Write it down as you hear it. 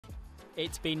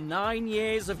It's been 9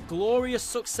 years of glorious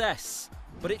success,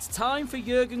 but it's time for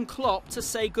Jurgen Klopp to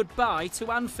say goodbye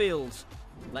to Anfield.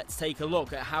 Let's take a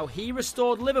look at how he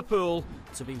restored Liverpool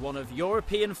to be one of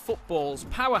European football's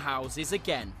powerhouses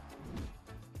again.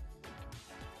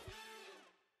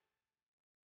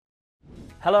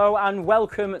 Hello and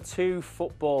welcome to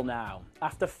Football Now.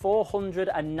 After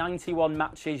 491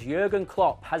 matches, Jurgen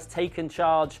Klopp has taken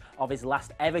charge of his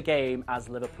last ever game as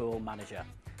Liverpool manager.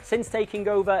 Since taking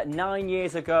over 9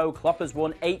 years ago, Klopp has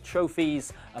won 8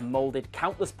 trophies and moulded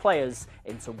countless players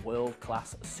into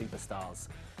world-class superstars.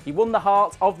 He won the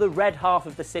heart of the red half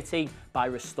of the city by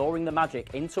restoring the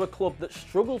magic into a club that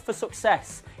struggled for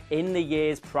success in the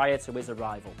years prior to his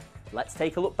arrival. Let's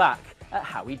take a look back at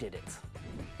how he did it.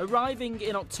 Arriving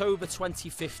in October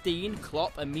 2015,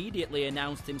 Klopp immediately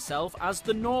announced himself as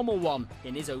the normal one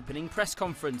in his opening press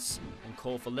conference and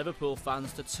called for Liverpool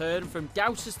fans to turn from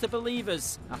doubters to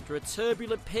believers after a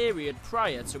turbulent period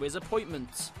prior to his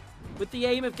appointment. With the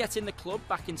aim of getting the club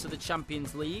back into the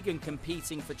Champions League and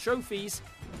competing for trophies,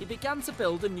 he began to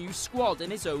build a new squad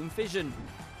in his own vision.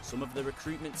 Some of the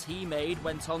recruitments he made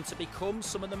went on to become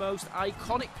some of the most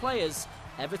iconic players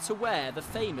ever to wear the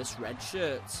famous red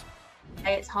shirt.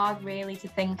 It's hard really to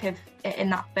think of,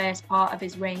 in that first part of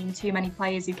his reign, too many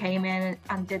players who came in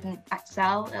and didn't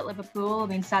excel at Liverpool. I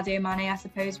mean, Sadio Mane, I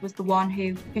suppose, was the one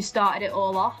who started it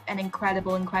all off. An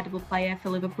incredible player for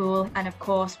Liverpool. And of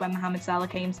course, when Mohamed Salah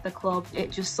came to the club,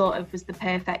 it just sort of was the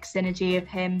perfect synergy of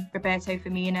him, Roberto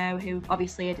Firmino, who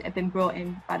obviously had been brought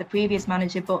in by the previous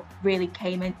manager, but really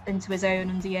came into his own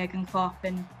under Jurgen Klopp.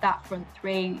 And that front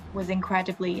three was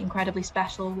incredibly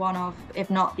special. One of, if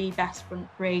not the best front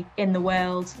three in the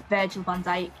world. Virgil van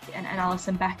Dijk and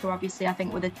Alisson Becker, obviously, I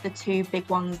think were the two big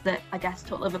ones that I guess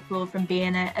took Liverpool from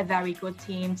being a very good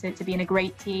team to being a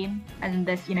great team, and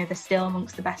they're still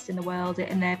amongst the best in the world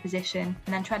in their position.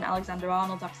 And then Trent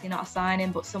Alexander-Arnold, obviously not a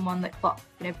signing, but someone that Klopp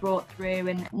brought through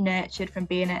and nurtured from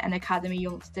being an academy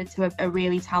youngster to a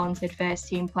really talented first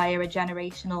team player, a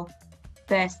generational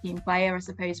first team player, I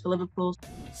suppose, for Liverpool.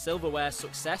 Silverware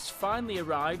success finally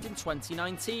arrived in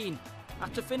 2019.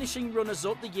 After finishing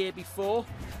runners-up the year before,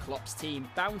 Klopp's team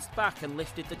bounced back and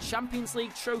lifted the Champions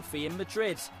League trophy in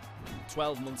Madrid.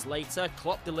 12 months later,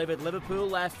 Klopp delivered Liverpool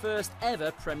their first ever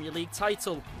Premier League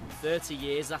title, 30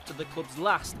 years after the club's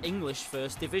last English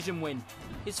First Division win.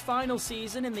 His final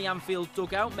season in the Anfield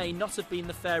dugout may not have been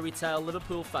the fairy tale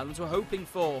Liverpool fans were hoping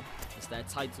for, as their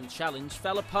title challenge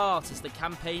fell apart as the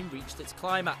campaign reached its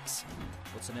climax.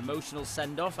 But an emotional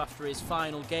send-off after his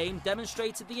final game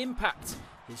demonstrated the impact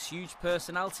his huge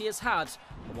personality has had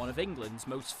on one of England's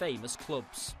most famous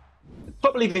clubs.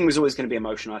 Club leaving was always going to be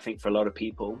emotional, I think, for a lot of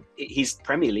people. He's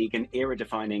Premier League and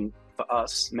era-defining for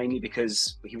us, mainly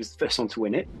because he was the first one to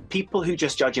win it. People who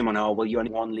just judge him on, oh, well, you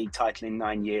only won league title in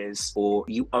 9 years, or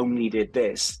you only did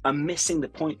this, are missing the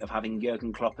point of having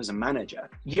Jurgen Klopp as a manager.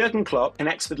 Jurgen Klopp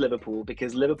connects with Liverpool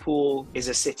because Liverpool is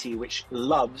a city which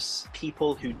loves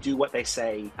people who do what they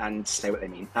say and say what they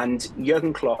mean. And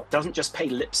Jurgen Klopp doesn't just pay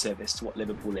lip service to what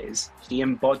Liverpool is, he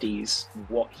embodies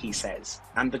what he says.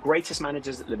 And the greatest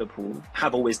managers at Liverpool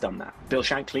have always done that. Bill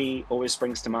Shankly always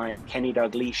springs to mind. Kenny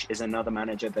Dalglish is another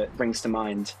manager that brings to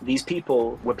mind. These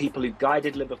people were people who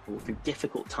guided Liverpool through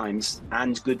difficult times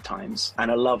and good times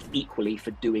and are loved equally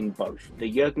for doing both. The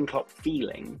Jurgen Klopp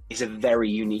feeling is a very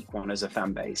unique one as a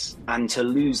fan base. And to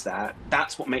lose that,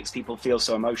 that's what makes people feel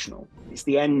so emotional. It's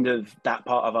the end of that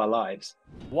part of our lives.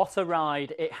 What a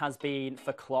ride it has been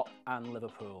for Klopp and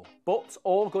Liverpool. But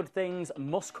all good things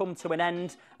must come to an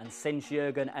end, and since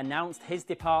Jurgen announced his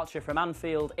departure from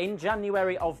Anfield in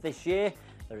January of this year,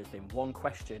 there has been one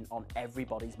question on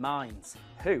everybody's minds.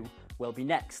 Who will be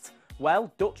next?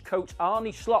 Well, Dutch coach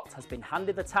Arne Slot has been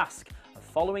handed the task of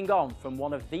following on from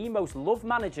one of the most loved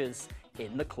managers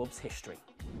in the club's history.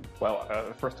 Well,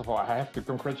 first of all, I have to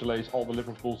congratulate all the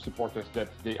Liverpool supporters that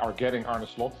they are getting Arne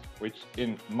Slot, which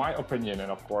in my opinion,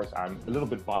 and of course I'm a little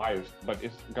bit biased, but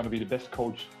is going to be the best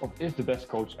coach, or is the best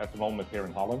coach at the moment here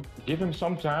in Holland. Give him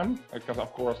some time, because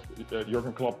of course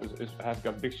Jurgen Klopp has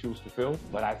got big shoes to fill,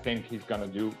 but I think he's going to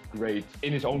do great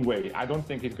in his own way. I don't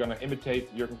think he's going to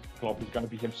imitate Jurgen Klopp, he's going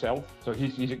to be himself. So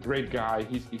he's a great guy,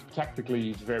 he's tactically,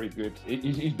 he's very good.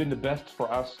 He's been the best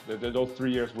for us. Those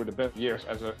 3 years were the best years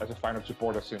as a Feyenoord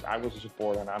supporter since I was a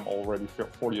supporter, and I'm already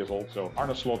 40 years old, so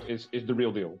Arne Slot is the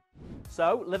real deal.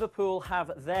 So Liverpool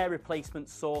have their replacement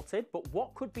sorted, but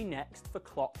what could be next for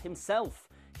Klopp himself?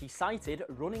 He cited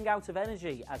running out of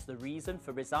energy as the reason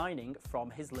for resigning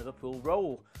from his Liverpool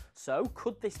role. So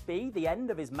could this be the end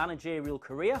of his managerial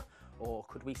career, or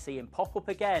could we see him pop up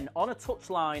again on a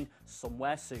touchline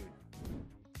somewhere soon?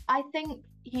 I think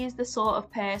he's the sort of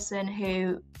person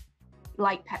who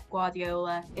like Pep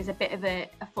Guardiola, is a bit of a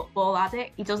football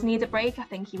addict. He does need a break. I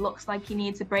think he looks like he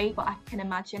needs a break, but I can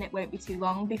imagine it won't be too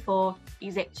long before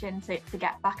he's itching to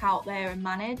get back out there and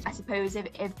manage. I suppose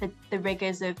if the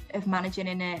rigours of managing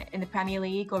in the Premier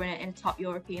League or in a top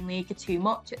European league are too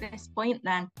much at this point,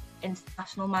 then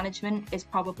international management is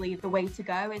probably the way to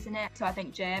go, isn't it? So I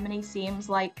think Germany seems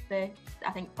like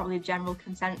probably the general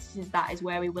consensus is that is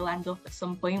where we will end up at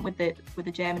some point with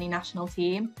the Germany national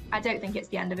team. I don't think it's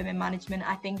the end of him in management.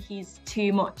 I think he's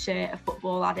too much a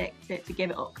football addict to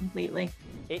give it up completely.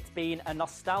 It's been a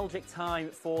nostalgic time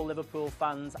for Liverpool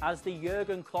fans as the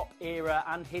Jurgen Klopp era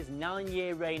and his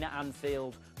 9-year reign at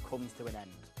Anfield comes to an end.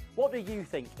 What do you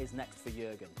think is next for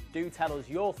Jurgen? Do tell us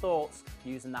your thoughts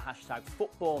using the hashtag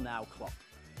 #FootballNowKlopp.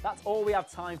 That's all we have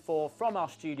time for from our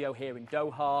studio here in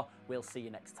Doha. We'll see you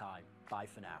next time. Bye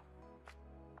for now.